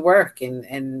how you work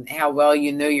and how well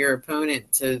your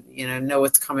opponent to know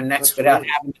what's coming next. That's without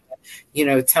having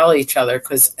to tell each other,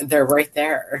 because they're right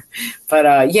there.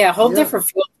 But different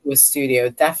feel to a studio,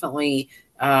 definitely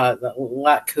a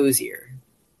lot cozier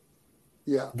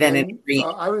than in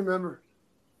I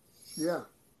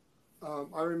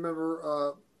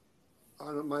remember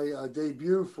on my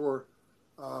debut for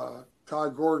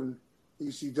Todd Gordon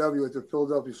ECW at the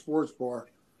Philadelphia Sports Bar,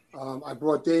 I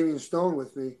brought Damian Stone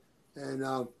with me. And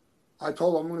I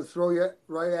told him, I'm going to throw you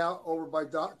right out over by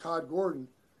Todd Gordon.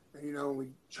 And, we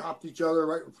chopped each other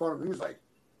right in front of him. He was like,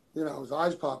 his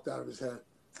eyes popped out of his head.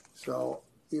 So,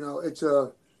 it's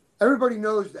everybody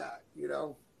knows that,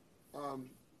 so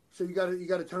you got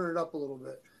to turn it up a little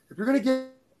bit. If you're going to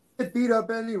get beat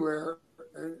up anywhere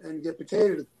and get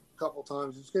potatoed a couple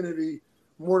times, it's going to be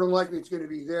more than likely it's going to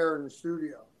be there in the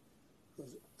studio.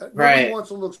 Nobody wants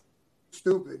to look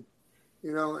stupid.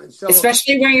 And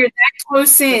especially when you're that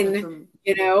close in,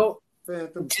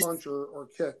 phantom punch or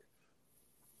kick.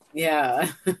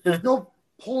 Yeah. No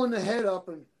pulling the head up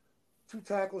and 2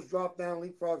 tackles drop down,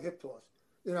 leapfrog hip toss.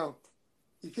 You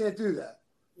can't do that.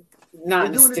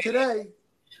 Not They're doing it today.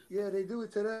 Yeah, they do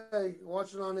it today.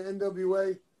 Watch it on the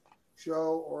NWA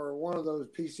show or one of those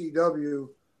PCW.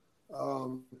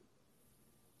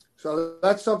 So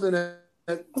that's something that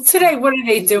today, what do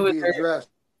they do with their?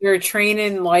 They're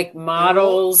training like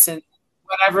models and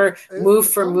whatever, move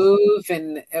for move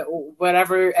and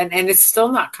whatever. And it's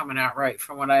still not coming out right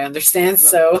from what I understand.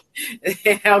 So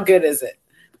how good is it?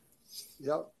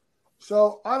 Yep.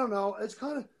 So I don't know. It's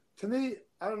kind of, to me,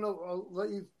 I don't know. I'll let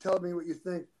you tell me what you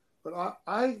think. But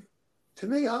I'm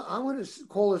going to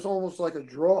call this almost like a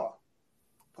draw.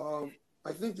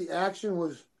 I think the action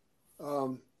was,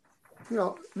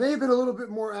 may have been a little bit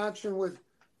more action with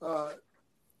the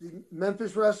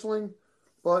Memphis wrestling,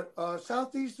 but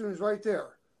Southeastern is right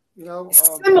there.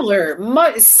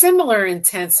 Similar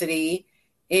intensity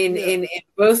in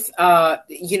both.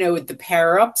 The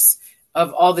pair ups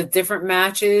of all the different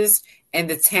matches and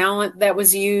the talent that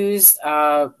was used.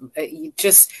 The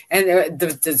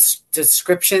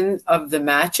description of the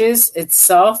matches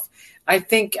itself, I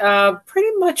think,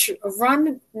 pretty much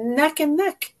run neck and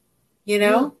neck.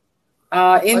 In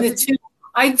the two.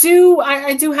 I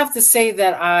do have to say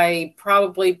that I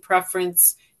probably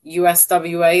preference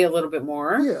USWA a little bit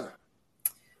more. Yeah.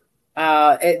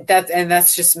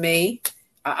 That's just me.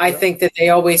 I think that they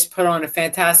always put on a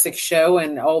fantastic show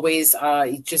and always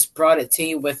just brought it to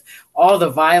you with all the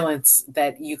violence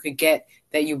that you could get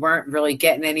that you weren't really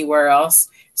getting anywhere else.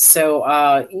 So,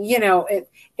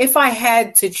 if I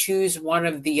had to choose one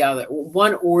or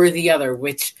the other,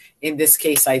 which in this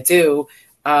case I do,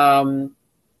 I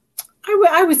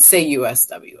would say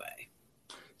USWA.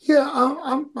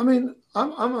 Yeah,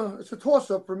 it's a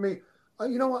toss up for me.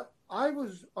 You know what? I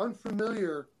was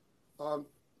unfamiliar up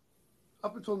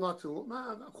until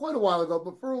quite a while ago,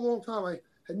 but for a long time I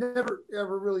had never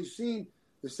ever really seen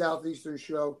the Southeastern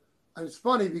show. And it's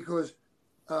funny because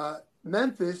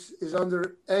Memphis is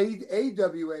under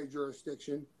AWA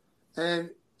jurisdiction,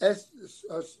 and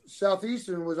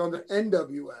Southeastern was under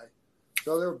NWA.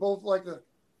 So they were both like a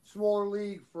smaller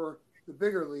league for the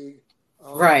bigger league.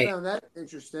 Right. I found that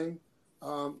interesting.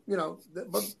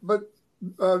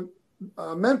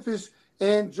 Memphis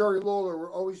and Jerry Lawler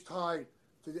were always tied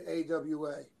to the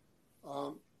AWA.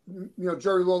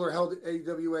 Jerry Lawler held the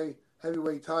AWA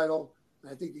heavyweight title,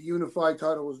 and I think the unified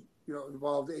title was,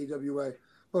 involved the AWA.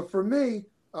 But for me,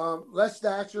 Les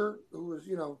Thatcher, who was,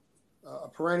 a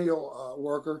perennial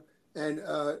worker, and,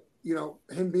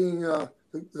 him being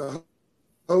the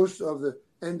host of the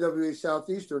NWA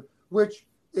Southeastern, which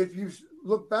if you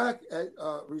look back at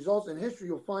results in history,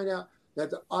 you'll find out that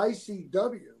the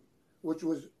ICW, which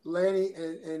was Lanny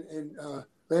and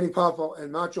Lanny Poffo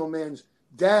and Macho Man's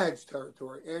dad's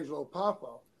territory, Angelo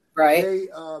Poffo, right? They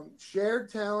shared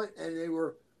talent and they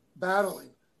were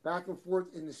battling back and forth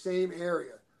in the same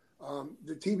area.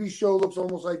 The TV show looks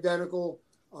almost identical.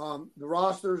 The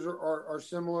rosters are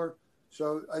similar.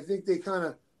 So I think they kind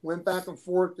of went back and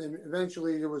forth, and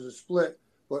eventually there was a split,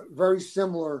 but very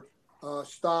similar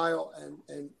style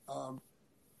and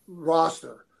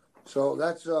roster. So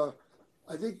that's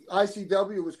I think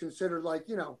ICW was considered like,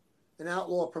 an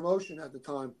outlaw promotion at the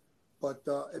time. But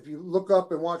if you look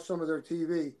up and watch some of their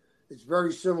TV, it's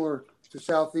very similar to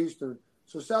Southeastern.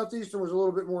 So Southeastern was a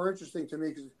little bit more interesting to me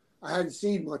because I hadn't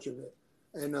seen much of it,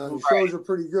 and the shows are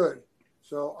pretty good.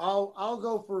 So I'll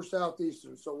go for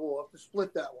Southeastern. So we'll have to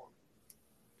split that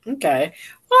one. Okay.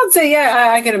 Well, I'd say,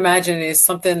 I can imagine it's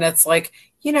something that's like,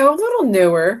 a little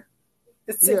newer.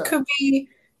 It could be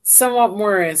somewhat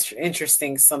more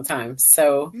interesting sometimes.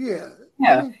 So yeah.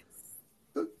 I mean,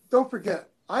 don't forget,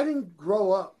 I didn't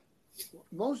grow up.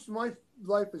 Most of my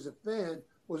life as a fan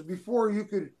was before you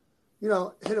could,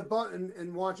 hit a button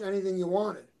and watch anything you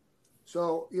wanted.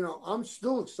 So, I'm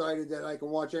still excited that I can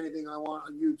watch anything I want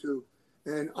on YouTube.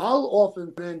 And I'll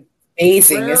often been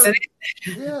amazing, isn't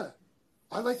it? Yeah.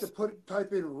 I like to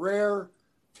type in rare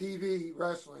TV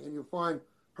wrestling, and you'll find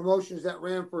promotions that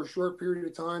ran for a short period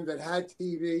of time that had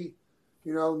TV,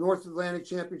 North Atlantic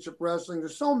Championship Wrestling.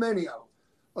 There's so many of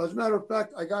them. As a matter of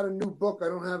fact, I got a new book. I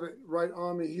don't have it right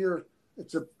on me here.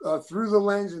 It's a Through the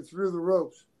Lens and Through the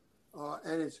Ropes.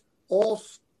 And it's All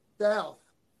South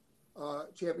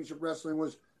Championship Wrestling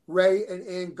was Ray and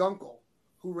Ann Gunkel,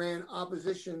 who ran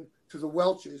opposition to the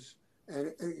Welches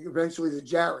and eventually the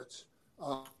Jarretts.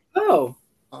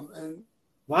 And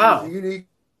wow, unique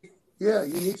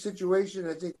situation.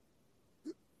 I think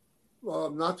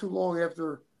not too long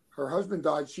after her husband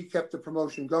died, she kept the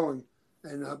promotion going,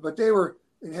 and but they were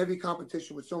in heavy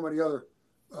competition with so many other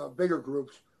bigger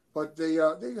groups. But they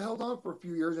held on for a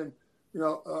few years, and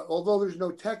although there's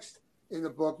no text in the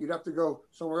book, you'd have to go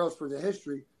somewhere else for the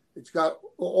history. It's got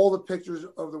all the pictures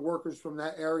of the workers from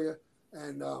that area,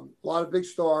 and a lot of big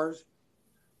stars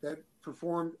that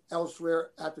performed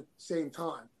elsewhere at the same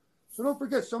time. So don't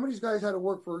forget, some of these guys had to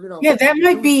work for, that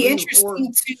might be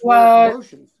interesting to,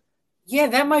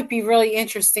 that might be really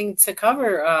interesting to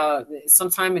cover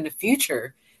sometime in the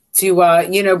future to,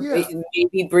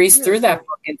 maybe breeze through that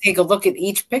book and take a look at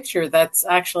each picture that's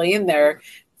actually in there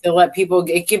to let people,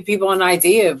 give people an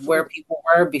idea of where people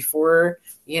were before,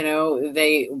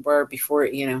 they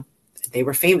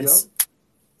were famous. Yep.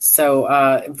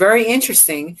 So very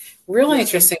interesting, really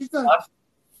interesting stuff.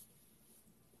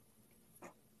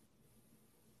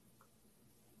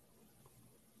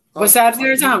 What's that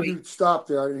there, Tommy? You stopped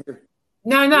there. I didn't hear.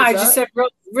 No, I just said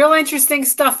real interesting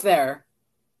stuff there.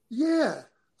 Yeah.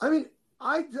 I mean,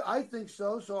 I think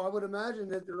so. So I would imagine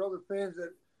that there are other fans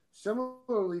that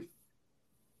similarly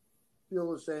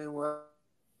feel the same way.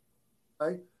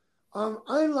 Right?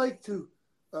 I like to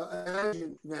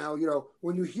imagine now,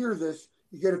 when you hear this,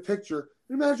 you get a picture.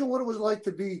 Imagine what it was like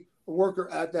to be a worker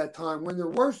at that time when there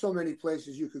were so many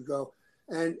places you could go.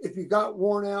 And if you got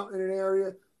worn out in an area,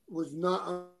 it was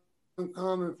not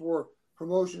uncommon for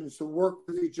promotions to work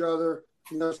with each other.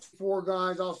 4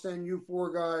 guys, I'll send you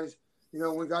 4 guys,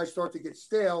 when guys start to get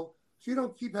stale. So you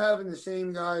don't keep having the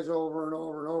same guys over and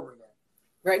over and over again.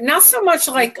 Right. Not so much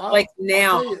like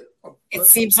now. It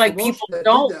seems like people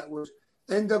don't. That was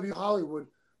NW Hollywood.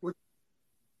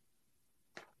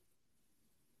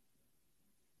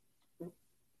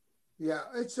 Yeah,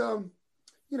 it's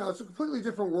it's a completely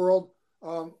different world.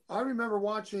 I remember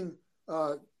watching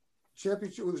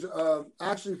championship. It was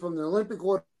actually from the Olympic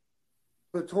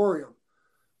Auditorium.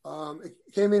 It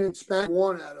came in Spanish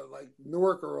 1 out of like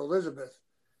Newark or Elizabeth,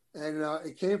 and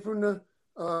it came from the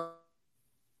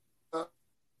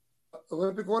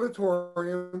Olympic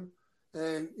Auditorium,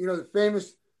 and the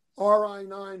famous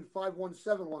RI9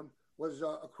 5171 was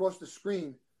across the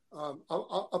screen,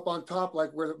 up on top,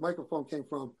 like where the microphone came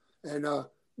from, and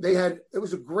it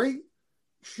was a great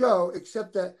show,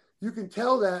 except that you can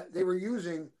tell that they were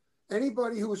using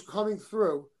anybody who was coming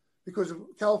through because of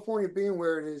California being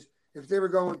where it is. If they were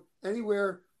going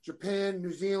anywhere, Japan,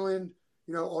 New Zealand,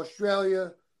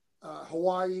 Australia,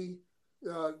 Hawaii,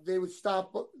 they would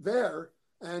stop there.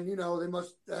 And, they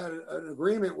must have an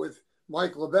agreement with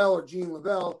Mike Lavelle or Gene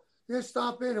Lavelle. Just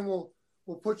stop in and we'll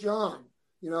put you on,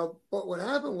 But what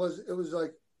happened was it was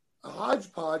like a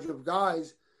hodgepodge of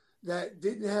guys that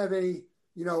didn't have any,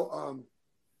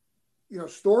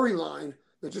 storyline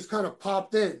that just kind of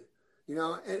popped in,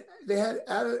 and they had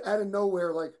out of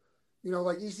nowhere, like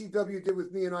ECW did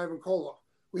with me and Ivan Koloff.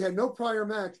 We had no prior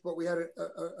match, but we had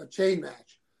a chain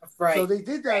match. Right. So they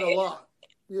did that a lot.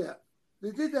 Yeah,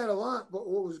 they did that a lot. But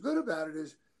what was good about it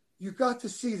is you got to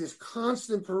see this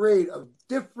constant parade of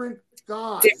different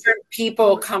guys. Different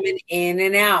people coming in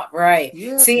and out. Right.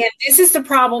 Yeah. See, and this is the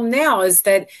problem now is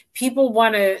that people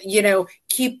want to,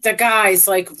 keep the guys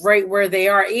like right where they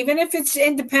are. Even if it's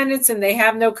independents and they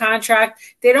have no contract,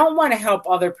 they don't want to help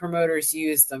other promoters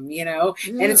use them, and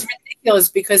it's ridiculous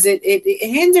because it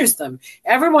hinders them.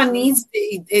 Everyone needs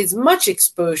as much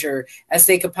exposure as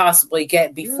they could possibly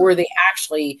get before they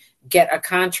actually get a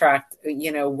contract,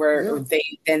 where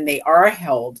they are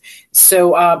held.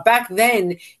 So back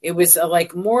then it was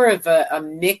like more of a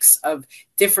mix of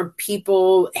different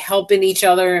people helping each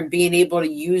other and being able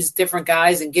to use different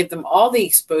guys and give them all the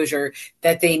exposure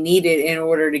that they needed in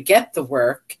order to get the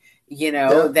work,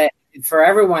 that for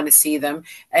everyone to see them.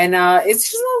 And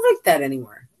it's just not like that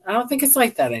anymore. I don't think it's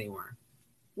like that anymore.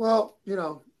 Well,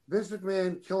 Vince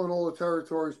McMahon killing all the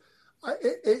territories.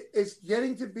 It's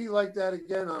getting to be like that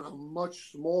again on a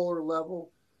much smaller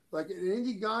level. Like an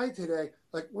indie guy today,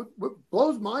 like what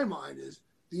blows my mind is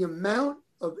the amount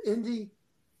of indie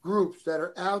groups that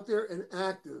are out there and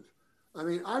active. I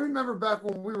mean, I remember back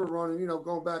when we were running,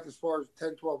 going back as far as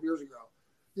 10, 12 years ago,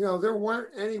 there weren't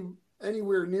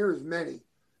anywhere near as many.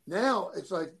 Now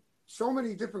it's like so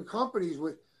many different companies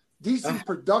with decent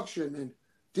production and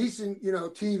decent,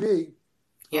 TV.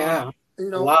 Yeah.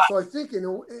 So I think in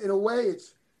a way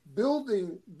it's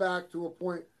building back to a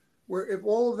point where if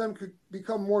all of them could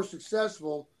become more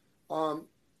successful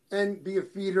and be a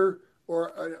feeder or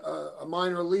a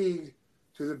minor league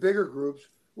to the bigger groups,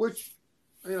 which,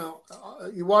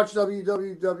 you watch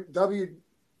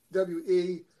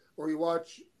WWE or you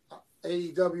watch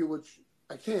AEW, which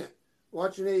I can't.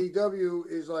 Watching AEW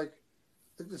is like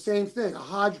the same thing, a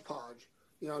hodgepodge.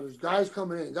 There's guys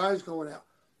coming in, guys going out,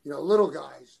 little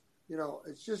guys.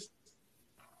 It's just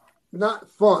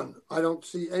not fun. I don't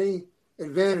see any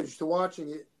advantage to watching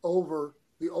it over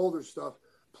the older stuff.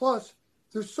 Plus,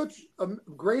 there's such a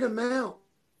great amount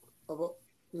of,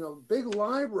 big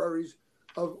libraries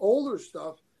of older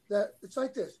stuff that it's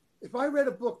like this. If I read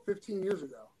a book 15 years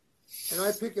ago and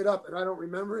I pick it up and I don't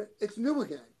remember it, it's new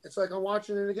again. It's like I'm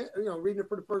watching it again, reading it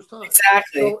for the first time.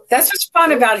 Exactly. So, that's what's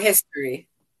fun about history.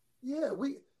 Yeah,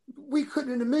 we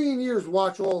couldn't in a million years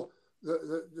watch all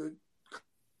the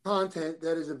content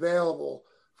that is available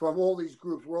from all these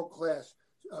groups, world class,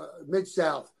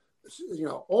 Mid-South,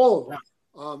 all of them.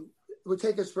 It would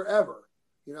take us forever,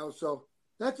 so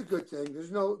that's a good thing.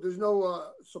 There's no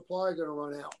supply going to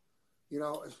run out,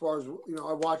 as far as,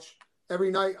 I watch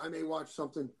every night. I may watch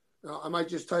something. I might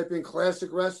just type in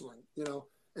classic wrestling,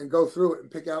 and go through it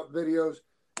and pick out videos.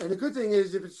 And the good thing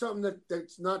is if it's something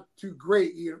that's not too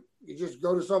great, you just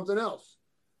go to something else.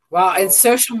 Well, and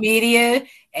social media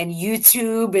and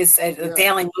YouTube is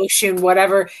Daily Motion,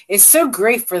 whatever, is so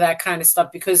great for that kind of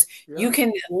stuff because you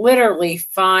can literally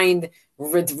find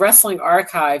wrestling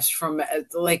archives from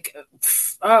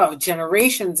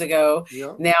generations ago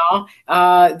now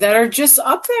that are just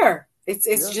up there.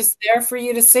 It's just there for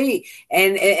you to see,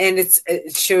 and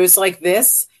it shows like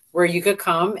this where you could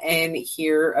come and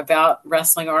hear about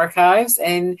wrestling archives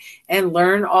and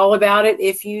learn all about it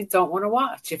if you don't want to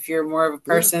watch, if you're more of a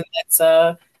person that's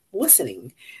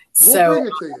listening. We'll bring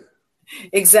it to you.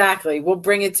 Exactly. We'll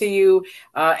bring it to you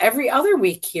every other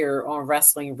week here on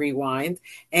Wrestling Rewind.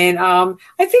 And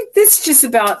I think this just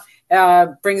about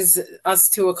brings us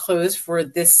to a close for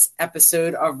this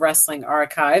episode of Wrestling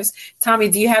Archives. Tommy,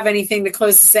 do you have anything to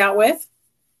close us out with?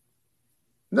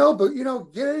 No, but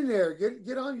get in there,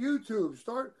 get on YouTube,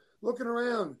 start looking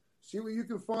around, see what you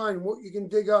can find, what you can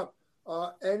dig up.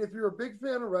 And if you're a big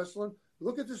fan of wrestling,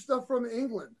 look at the stuff from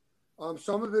England.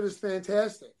 Some of it is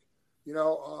fantastic. A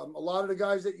lot of the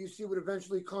guys that you see would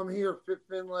eventually come here, Fit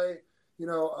Finlay,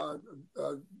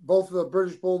 both of the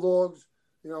British Bulldogs,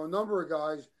 a number of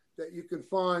guys that you can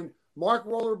find. Mark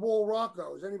Rollerball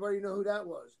Rocco, does anybody know who that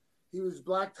was? He was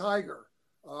Black Tiger.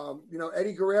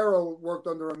 Eddie Guerrero worked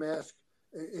under a mask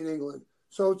in England.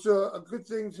 So it's a good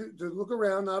thing to look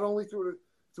around, not only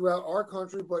throughout our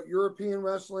country, but European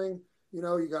wrestling. You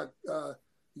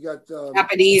got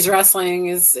Japanese wrestling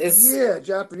is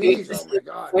Japanese. Oh my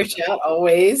God! Push out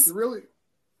always. You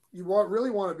really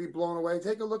want to be blown away.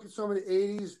 Take a look at some of the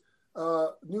 '80s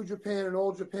New Japan and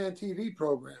Old Japan TV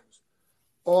programs.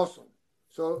 Awesome.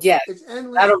 So it's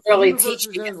endless. That'll really teach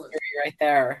you history right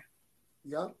there.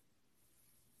 Yeah.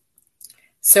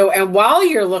 So, and while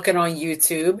you're looking on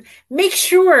YouTube, make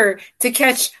sure to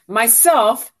catch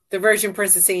myself, the Virgin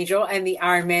Princess Angel, and the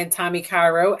Iron Man Tommy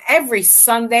Cairo every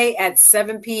Sunday at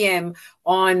 7 p.m.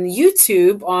 on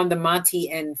YouTube on the Monty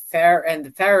and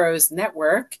the Pharaohs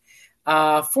Network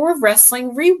for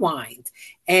Wrestling Rewind.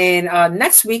 And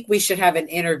next week we should have an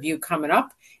interview coming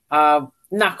up.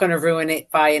 Not going to ruin it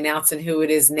by announcing who it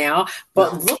is now,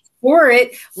 but look for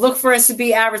it. Look for us to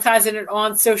be advertising it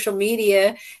on social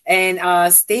media,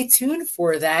 and stay tuned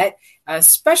for that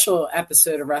special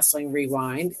episode of Wrestling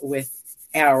Rewind with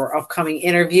our upcoming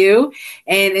interview.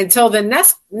 And until the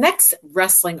next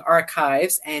Wrestling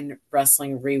Archives and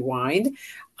Wrestling Rewind,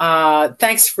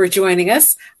 thanks for joining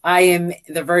us. I am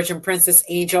the Virgin Princess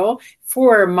Angel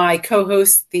for my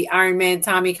co-host, the Iron Man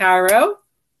Tommy Cairo.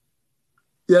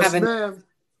 Yes, ma'am.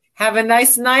 Have a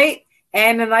nice night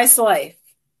and a nice life.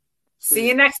 See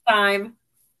you next time.